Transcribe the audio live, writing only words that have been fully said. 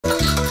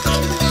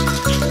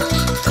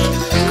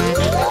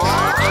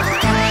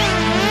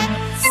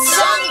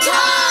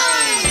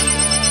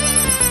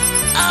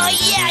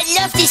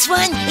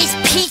one is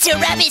Peter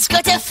Rabbit's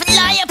got a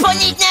fly upon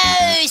his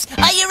nose.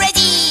 Are you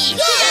ready?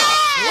 Yeah!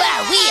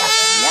 Wow, we are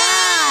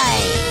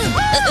flying.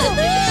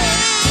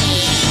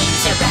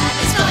 Peter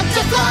Rabbit's got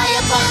a fly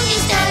upon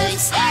his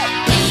nose.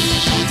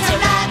 Peter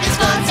Rabbit's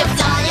got a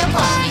fly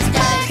upon his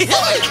nose.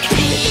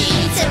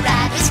 Peter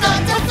Rabbit's got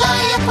a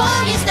fly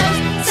upon his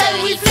nose. So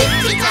he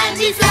flipped it and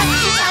he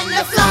flapped it and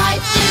the fly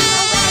flew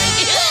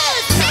away.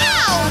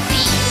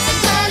 Floppy ears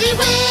and curly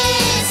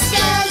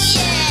whiskers.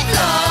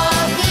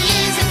 Floppy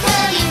ears and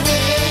curly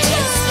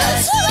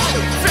whiskers.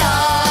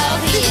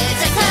 Floppy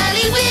ears and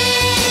curly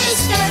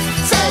whiskers.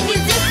 So he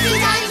flipped it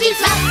and he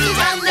flapped it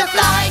and the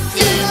fly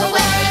flew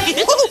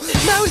away. Oh,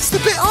 now it's the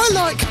bit I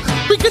like.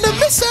 We're going to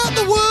miss out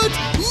the word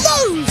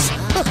nose.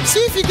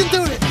 See if you can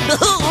do it.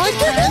 I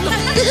can.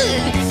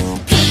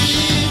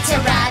 Peter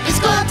Rabbit's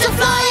got a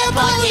fly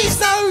upon his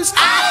nose.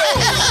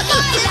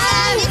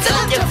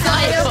 Got a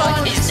fly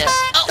upon his nose.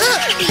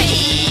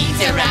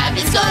 Peter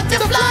Rabbit's got a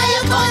fly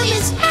upon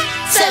his.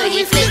 So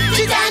he flipped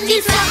it and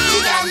he flapped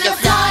it and the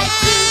fly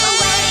flew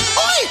away.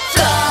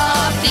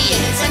 Floppy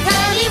ears and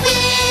curly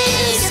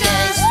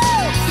whiskers.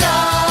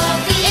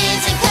 Floppy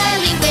ears and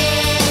curly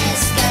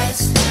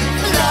whiskers.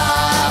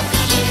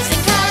 Floppy ears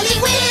and curly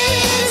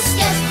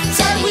whiskers.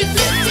 So he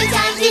flipped it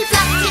and he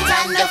flapped it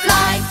and the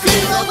fly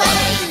flew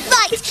away.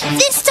 Right,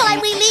 this time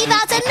we leave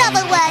out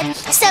another word,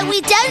 so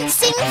we don't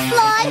sing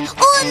fly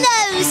or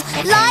nose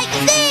like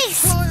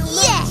this.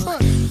 Yeah.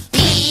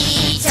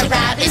 Peter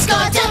Rabbit's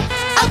got a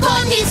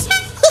upon his.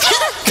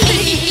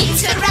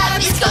 Peter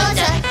Rabbit's got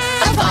a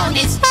upon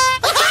his.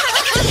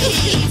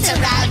 Peter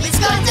Rabbit's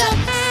got a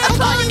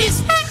upon his.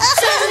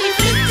 So he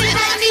flipped it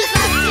and he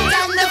flapped it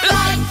and the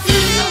fly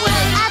flew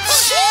away.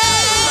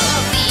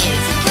 Floppy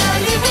ears and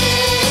curly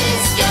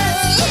whiskers.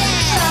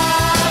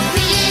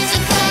 Floppy ears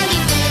and curly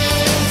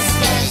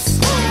whiskers.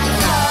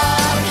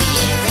 Floppy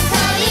ears and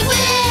curly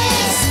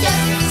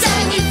whiskers. So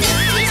he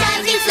flipped it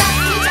and he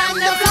flapped it and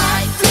the fly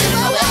flew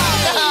away.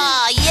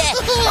 Oh, yeah.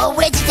 Oh,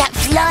 where did that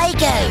fly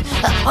go?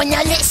 Oh,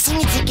 now let's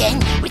sing it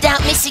again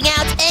without missing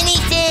out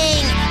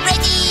anything.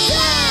 Ready?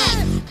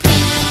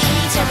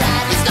 Peter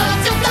Rabbit's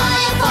got a fly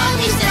upon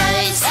his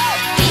nose.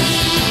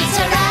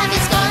 Peter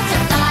Rabbit's got a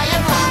fly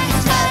upon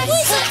his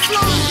nose.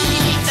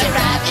 Peter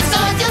Rabbit's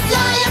got a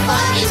fly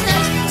upon his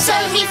nose. So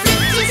he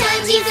flipped it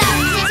and he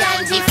flapped it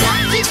and he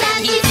flapped it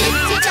and he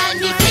flipped it and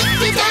he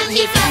flipped it and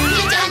he flapped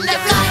it and the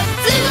fly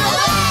flew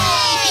away.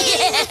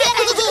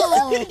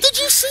 Did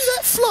you see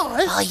that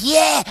fly? Oh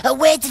yeah,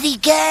 where did he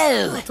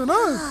go? I don't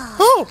know.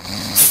 Oh,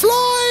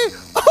 fly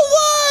away!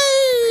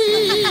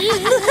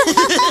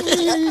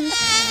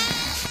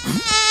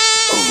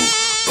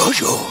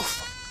 Buzz off.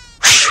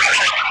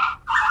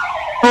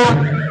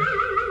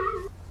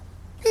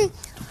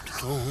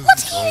 What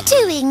are you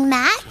doing,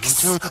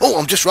 Max? Oh,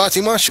 I'm just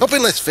writing my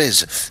shopping list,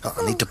 Fizz.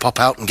 I need to pop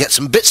out and get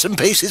some bits and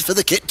pieces for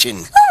the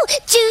kitchen. Oh,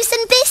 juice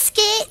and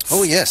biscuits.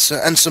 Oh, yes,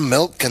 and some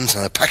milk and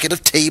a packet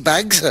of tea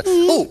bags.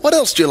 Oh, what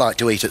else do you like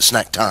to eat at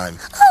snack time?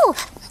 Oh,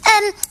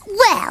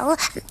 well,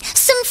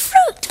 some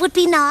fruit would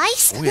be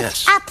nice. Oh,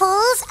 yes.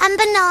 Apples and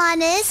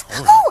bananas.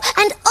 Oh,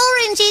 and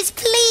oranges,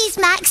 please,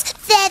 Max.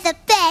 They're the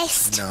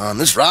best.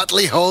 Bananas,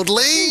 rightly,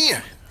 Hoadley.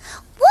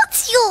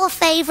 What's your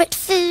favourite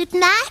food,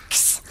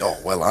 Max? Oh,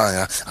 well,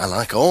 I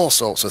like all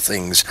sorts of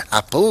things.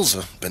 Apples,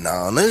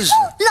 bananas.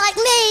 Like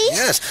me?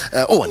 Yes.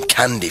 And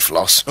candy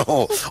floss.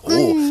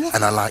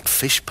 And I like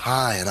fish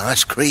pie and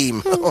ice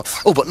cream.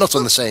 Oh, but not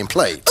on the same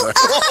plate. Oh,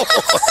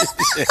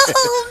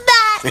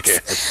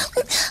 Max.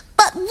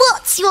 But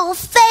what's your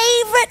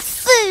favourite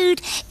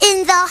food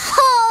in the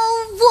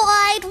whole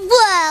wide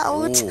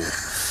world? Oh.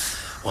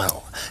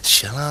 Well,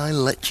 shall I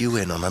let you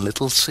in on a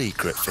little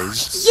secret,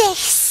 Fizz?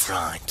 Yes.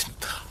 Right.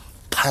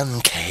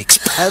 Pancakes.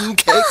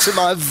 Pancakes are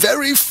my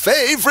very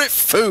favourite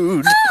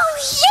food. Oh,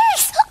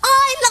 yes.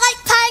 I like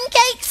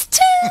pancakes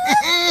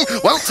too.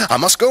 Well, I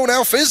must go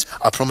now, Fizz.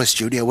 I promised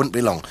Judy I wouldn't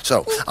be long.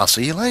 So, I'll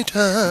see you later.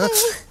 Oh,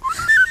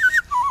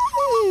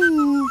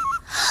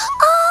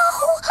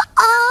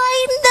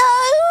 I know.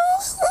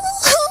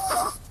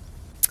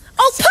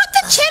 Oh, put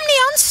the chimney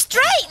on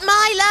straight,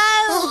 Milo.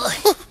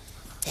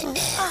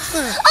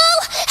 Oh,